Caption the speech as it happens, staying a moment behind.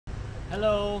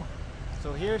Hello!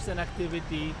 So here's an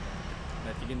activity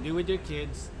that you can do with your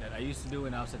kids that I used to do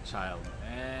when I was a child,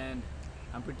 and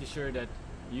I'm pretty sure that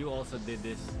you also did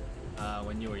this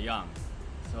when you were young.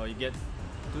 So you get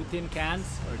 2 tin cans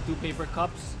or 2 paper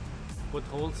cups, put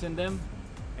holes in them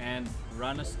and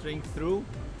run a string through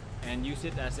and use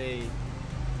it as a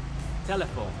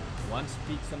telephone. One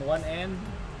speaks on one end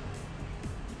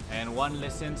and one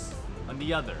listens on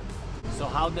the other.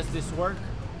 So how does this work?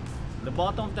 The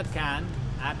bottom of the can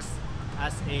acts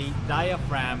as a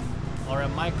diaphragm or a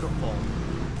microphone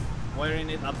wherein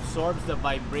it absorbs the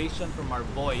vibration from our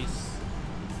voice,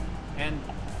 and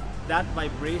that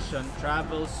vibration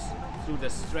travels through the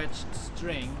stretched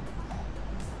string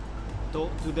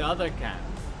to the other can,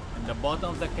 and the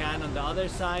bottom of the can on the other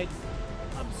side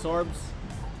absorbs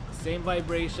the same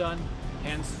vibration,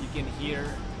 hence you can hear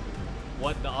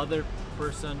what the other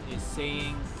person is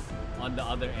saying on the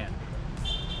other end.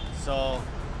 So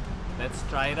let's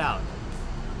try it out.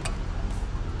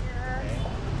 Okay.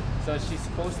 So she's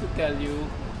supposed to tell you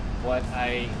what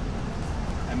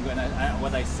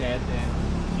what I said,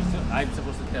 and I'm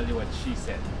supposed to tell you what she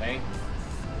said. Okay?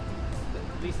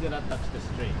 Please do not touch the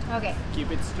string. Okay. Keep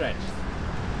it stretched.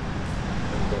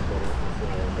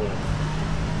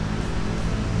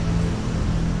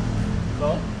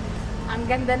 So, Ang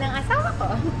ganda ng asawa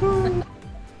ko.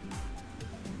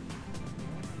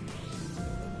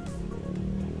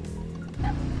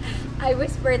 I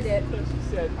whispered it. so she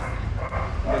said,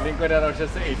 galing ko na raw siya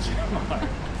sa HMR.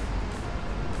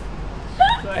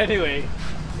 So anyway,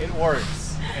 it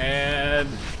works. And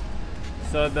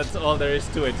so that's all there is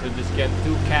to it. So just get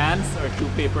 2 cans or 2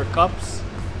 paper cups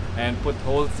and put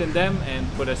holes in them and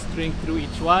put a string through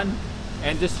each one.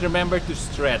 And just remember to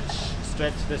stretch.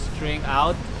 Stretch the string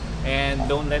out and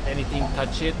don't let anything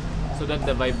touch it so that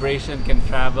the vibration can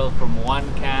travel from one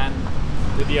can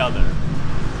to the other.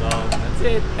 So that's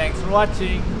it. Thanks for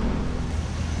watching.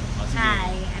 Hi,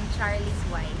 I'm Charlie's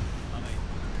wife.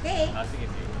 Okay. Okay. Sige.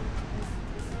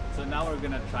 So now we're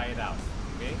gonna try it out.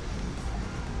 Okay?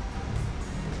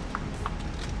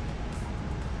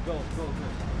 Go.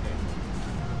 Okay.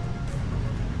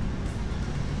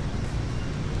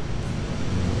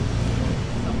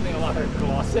 Something about her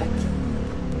closet.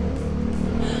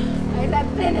 I said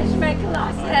finish my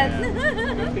closet. Oh,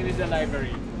 yeah. We'll finish the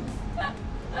library.